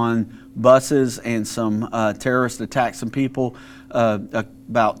attacks on buses and some terrorist attacks on people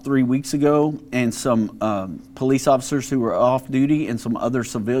about 3 weeks ago, and some police officers who were off duty and some other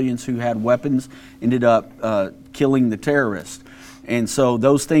civilians who had weapons ended up killing the terrorists. And so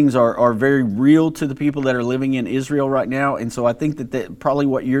those things are very real to the people that are living in Israel right now. And so I think that probably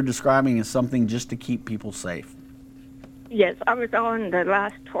what you're describing is something just to keep people safe. Yes, I was on the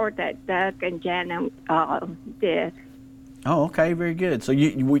last tour that Doug and Jana did. Oh, okay, very good. So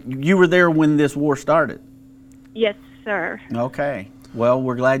you were there when this war started? Yes, sir. Okay. Well,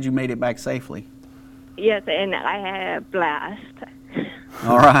 we're glad you made it back safely. Yes, and I had a blast.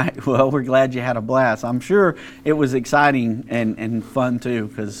 All right. Well, we're glad you had a blast. I'm sure it was exciting and fun too,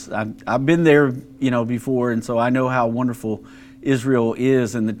 because I've been there, before, and so I know how wonderful Israel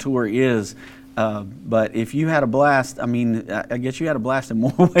is and the tour is. But if you had a blast, I mean, I guess you had a blast in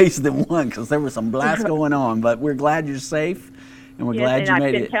more ways than one, because there was some blasts going on. But we're glad you're safe, and we're glad you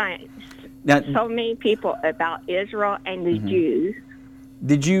made it. I've been telling so many people about Israel and the Jews.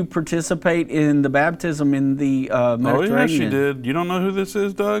 Did you participate in the baptism in the Mediterranean? Oh, yes, you did. You don't know who this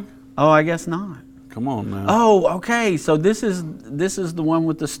is, Doug? Oh, I guess not. Come on now. Oh, okay. So this is the one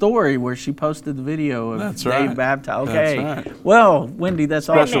with the story where she posted the video of Dave baptized. Okay. That's right. Well, Wendy, that's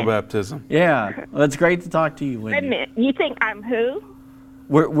awesome. Special baptism. Yeah. Well, it's great to talk to you, Wendy. Wait a minute. You think I'm who?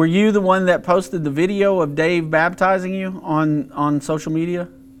 Were you the one that posted the video of Dave baptizing you on social media?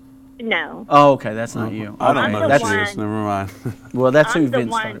 No. Oh, okay. That's not you. I don't know that's who it is. Never mind. Well, that's who I'm the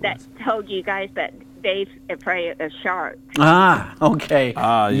Vince one started that with. told you guys that Dave's afraid of sharks. Ah, okay.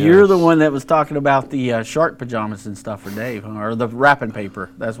 Yes. You're the one that was talking about the shark pajamas and stuff for Dave, huh? Or the wrapping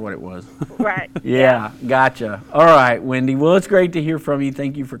paper. That's what it was. Right. Yeah, gotcha. All right, Wendy. Well, it's great to hear from you.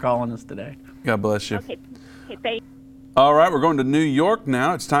 Thank you for calling us today. God bless you. Okay, thank you. All right, we're going to New York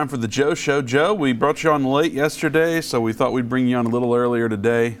now. It's time for the Joe Show. Joe, we brought you on late yesterday, so we thought we'd bring you on a little earlier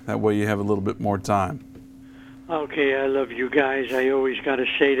today. That way you have a little bit more time. Okay, I love you guys. I always got to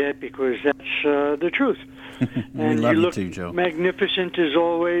say that because that's the truth. And you look too, Joe. Magnificent as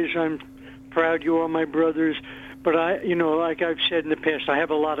always. I'm proud you are my brothers. But like I've said in the past, I have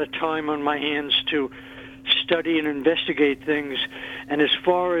a lot of time on my hands to study and investigate things. And as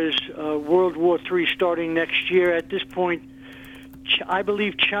far as World War III starting next year, at this point, I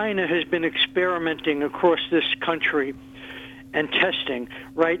believe China has been experimenting across this country and testing.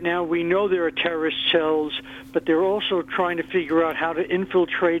 Right now, we know there are terrorist cells, but they're also trying to figure out how to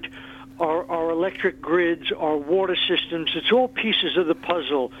infiltrate our electric grids, our water systems. It's all pieces of the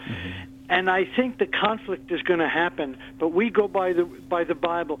puzzle. Mm-hmm. And I think the conflict is going to happen, but we go by the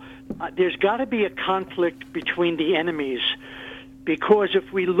Bible. There's got to be a conflict between the enemies, because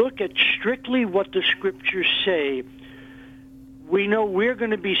if we look at strictly what the Scriptures say, we know we're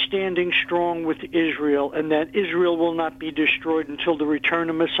going to be standing strong with Israel, and that Israel will not be destroyed until the return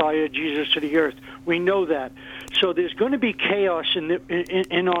of Messiah Jesus to the earth. We know that. So there's going to be chaos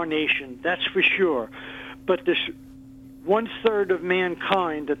in our nation, that's for sure. But this 1/3 of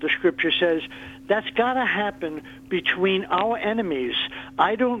mankind that the Scripture says, that's got to happen between our enemies.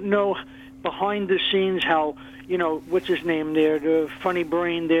 I don't know behind the scenes how, what's his name there, the funny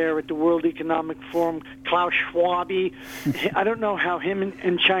brain there at the World Economic Forum, Klaus Schwab. I don't know how him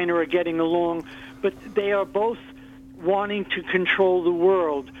and China are getting along, but they are both wanting to control the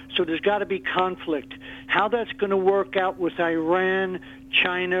world. So there's got to be conflict. How that's going to work out with Iran,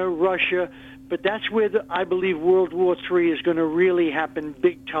 China, Russia, but that's where I believe World War III is going to really happen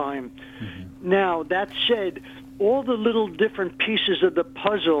big time. Mm-hmm. Now, that said, all the little different pieces of the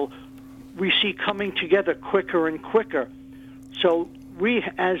puzzle we see coming together quicker and quicker. So we,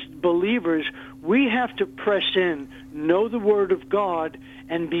 as believers, we have to press in, know the Word of God,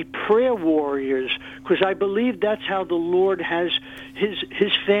 and be prayer warriors, because I believe that's how the Lord has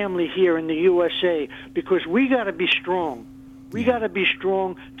his family here in the USA, because we got to be strong. We got to be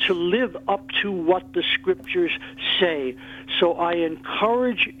strong to live up to what the Scriptures say. So I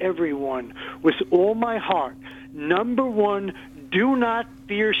encourage everyone with all my heart, number one, do not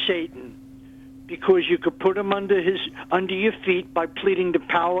fear Satan, because you could put him under your feet by pleading the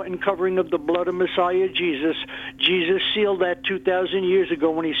power and covering of the blood of Messiah Jesus. Jesus sealed that 2,000 years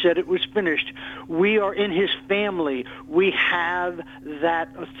ago when he said it was finished. We are in his family. We have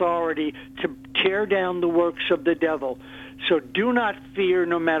that authority to tear down the works of the devil. So do not fear,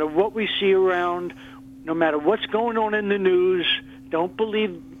 no matter what we see around, no matter what's going on in the news. Don't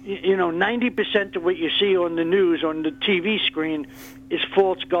believe, 90% of what you see on the news, on the TV screen, is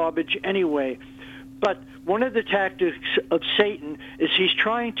false garbage anyway. But one of the tactics of Satan is he's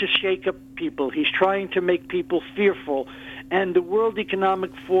trying to shake up people. He's trying to make people fearful. And the World Economic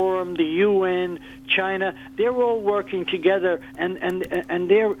Forum, the UN, China, they're all working together, and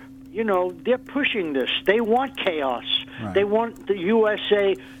they're, they're pushing this. They want chaos. Right. They want the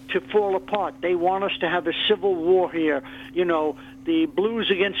USA to fall apart. They want us to have a civil war here, the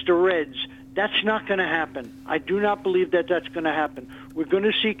blues against the reds. That's not going to happen. I do not believe that that's going to happen. We're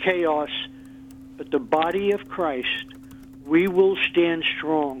going to see chaos. But the body of Christ, we will stand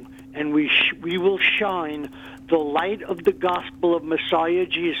strong, and we will shine the light of the gospel of Messiah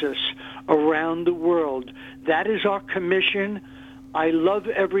Jesus around the world. That is our commission. I love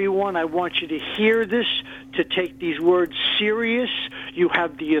everyone. I want you to hear this, to take these words serious. You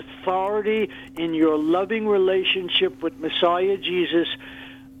have the authority in your loving relationship with Messiah Jesus.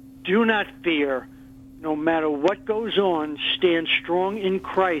 Do not fear. No matter what goes on, stand strong in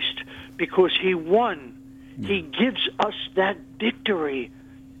Christ, because he won. He gives us that victory,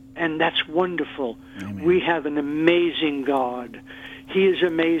 and that's wonderful. Amen. We have an amazing God. He is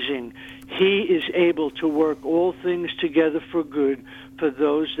amazing. He is able to work all things together for good for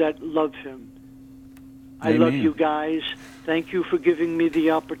those that love him. Amen. I love you guys. Thank you for giving me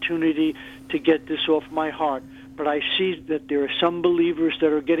the opportunity to get this off my heart. But I see that there are some believers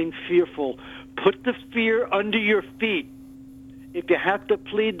that are getting fearful. Put the fear under your feet. If you have to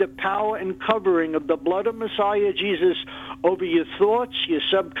plead the power and covering of the blood of Messiah Jesus over your thoughts, your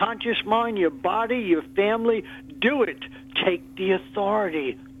subconscious mind, your body, your family, do it. Take the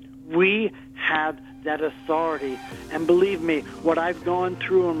authority. We have that authority. And believe me, what I've gone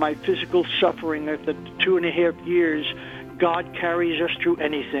through in my physical suffering after 2.5 years, God carries us through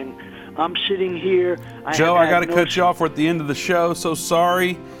anything. I'm sitting here. Joe, I got to cut you off. We're at the end of the show. So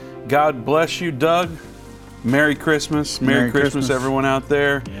sorry. God bless you, Doug. Merry Christmas. Merry Christmas, everyone out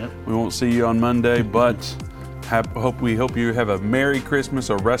there. Yep. We won't see you on Monday, but we hope you have a Merry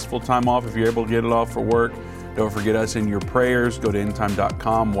Christmas, a restful time off if you're able to get it off for work. Don't forget us in your prayers. Go to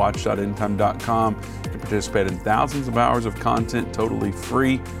endtime.com, watch.endtime.com, and participate in thousands of hours of content totally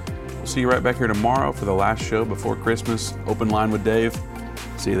free. We'll see you right back here tomorrow for the last show before Christmas. Open Line with Dave.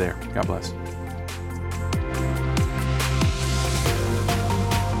 See you there. God bless.